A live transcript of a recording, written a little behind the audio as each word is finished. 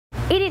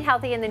Eating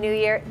healthy in the new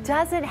year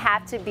doesn't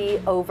have to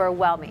be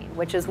overwhelming,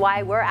 which is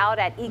why we're out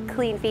at Eat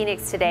Clean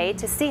Phoenix today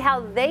to see how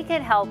they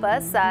can help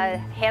us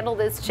handle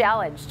this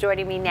challenge.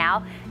 Joining me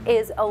now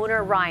is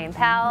owner Ryan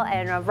Powell.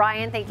 And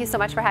Ryan, thank you so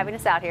much for having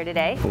us out here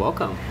today.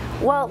 Welcome.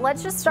 Well,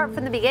 let's just start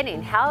from the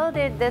beginning. How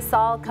did this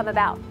all come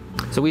about?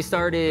 So we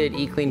started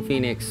Eat Clean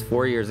Phoenix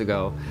 4 years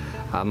ago.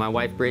 My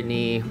wife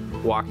Brittany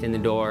walked in the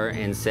door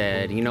and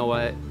said, you know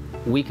what?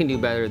 We can do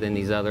better than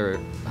these other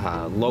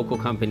local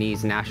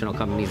companies, national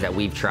companies that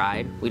we've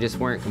tried. We just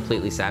weren't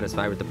completely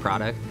satisfied with the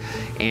product.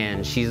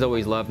 And she's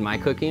always loved my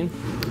cooking.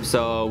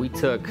 So we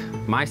took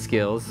my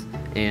skills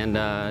and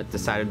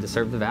decided to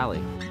serve the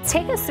Valley.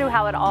 Take us through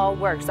how it all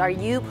works. Are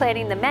you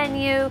planning the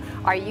menu?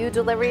 Are you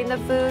delivering the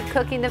food,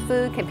 cooking the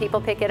food? Can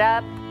people pick it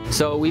up?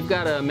 So we've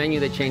got a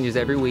menu that changes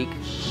every week.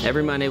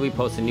 Every Monday we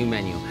post a new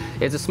menu.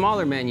 It's a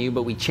smaller menu,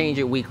 but we change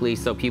it weekly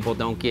so people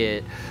don't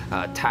get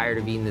tired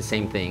of eating the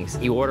same things.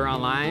 You order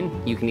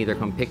online, you can either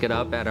come pick it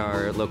up at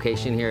our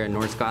location here in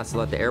North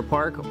Scottsdale at the Air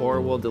Park,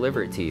 or we'll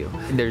deliver it to you.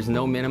 There's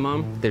no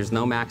minimum, there's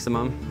no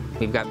maximum.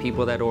 We've got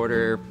people that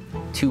order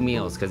 2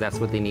 meals because that's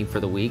what they need for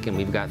the week, and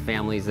we've got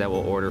families that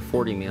will order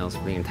 40 meals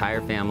for the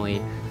entire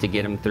family to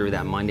get them through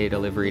that Monday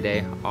delivery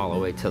day all the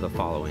way to the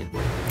following.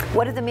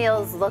 What do the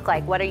meals look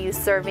like? What are you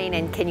serving,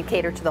 and can you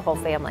cater to the whole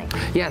family?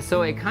 Yeah,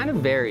 so it kind of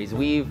varies.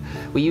 We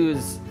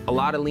use a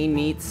lot of lean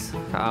meats,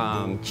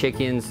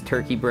 chickens,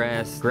 turkey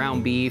breasts,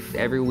 ground beef.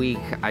 Every week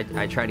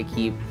I try to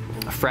keep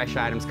fresh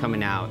items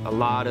coming out. A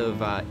lot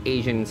of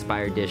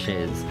Asian-inspired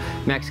dishes,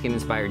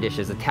 Mexican-inspired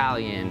dishes,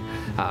 Italian.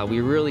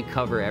 We really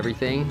cover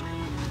everything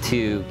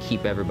to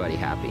keep everybody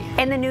happy.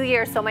 In the new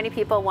year, so many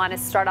people want to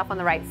start off on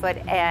the right foot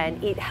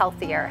and eat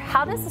healthier.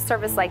 How does a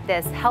service like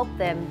this help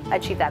them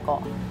achieve that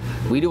goal?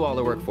 We do all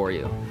the work for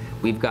you.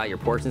 We've got your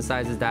portion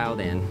sizes dialed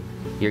in.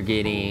 You're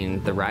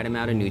getting the right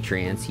amount of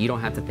nutrients. You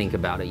don't have to think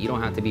about it. You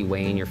don't have to be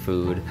weighing your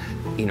food,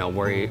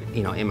 worry,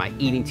 am I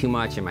eating too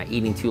much? Am I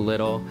eating too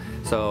little?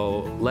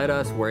 So let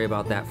us worry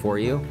about that for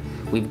you.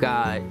 We've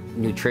got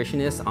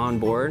nutritionists on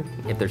board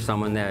if there's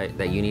someone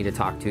that you need to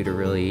talk to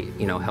really,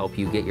 help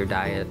you get your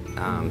diet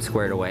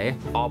squared away.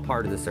 All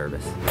part of the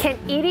service. Can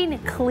eating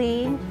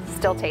clean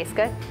still taste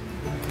good?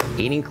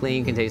 Eating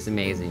clean can taste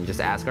amazing. Just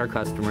ask our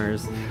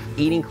customers.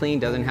 Eating clean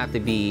doesn't have to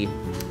be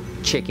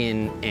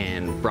chicken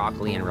and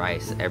broccoli and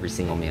rice every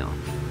single meal,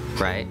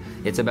 right?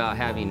 It's about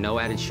having no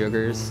added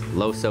sugars,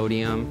 low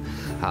sodium,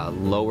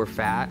 lower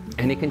fat,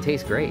 and it can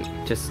taste great.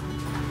 Just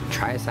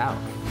try us out.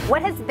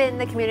 What has been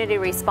the community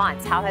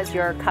response? How has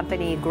your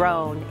company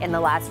grown in the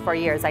last 4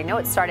 years? I know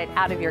it started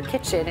out of your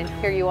kitchen, and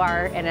here you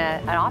are in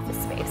an office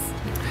space.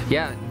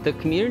 Yeah, the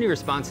community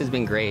response has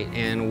been great,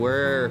 and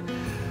we're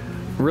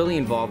really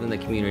involved in the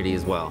community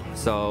as well.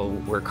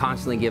 So we're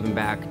constantly giving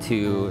back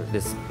to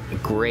this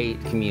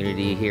great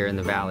community here in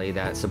the Valley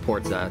that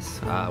supports us,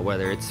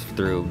 whether it's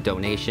through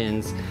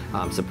donations,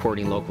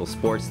 supporting local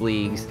sports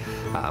leagues,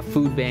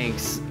 food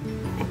banks,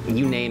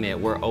 you name it.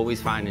 We're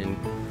always finding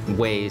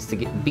ways to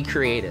be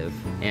creative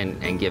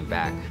and give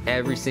back.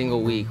 Every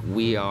single week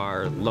we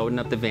are loading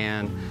up the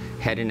van,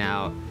 heading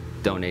out,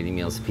 donating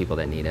meals to people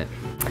that need it.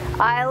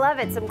 I love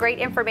it. Some great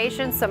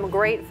information, some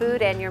great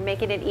food, and you're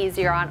making it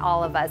easier on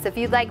all of us. If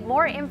you'd like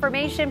more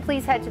information,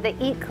 please head to the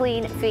Eat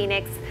Clean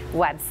Phoenix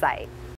website.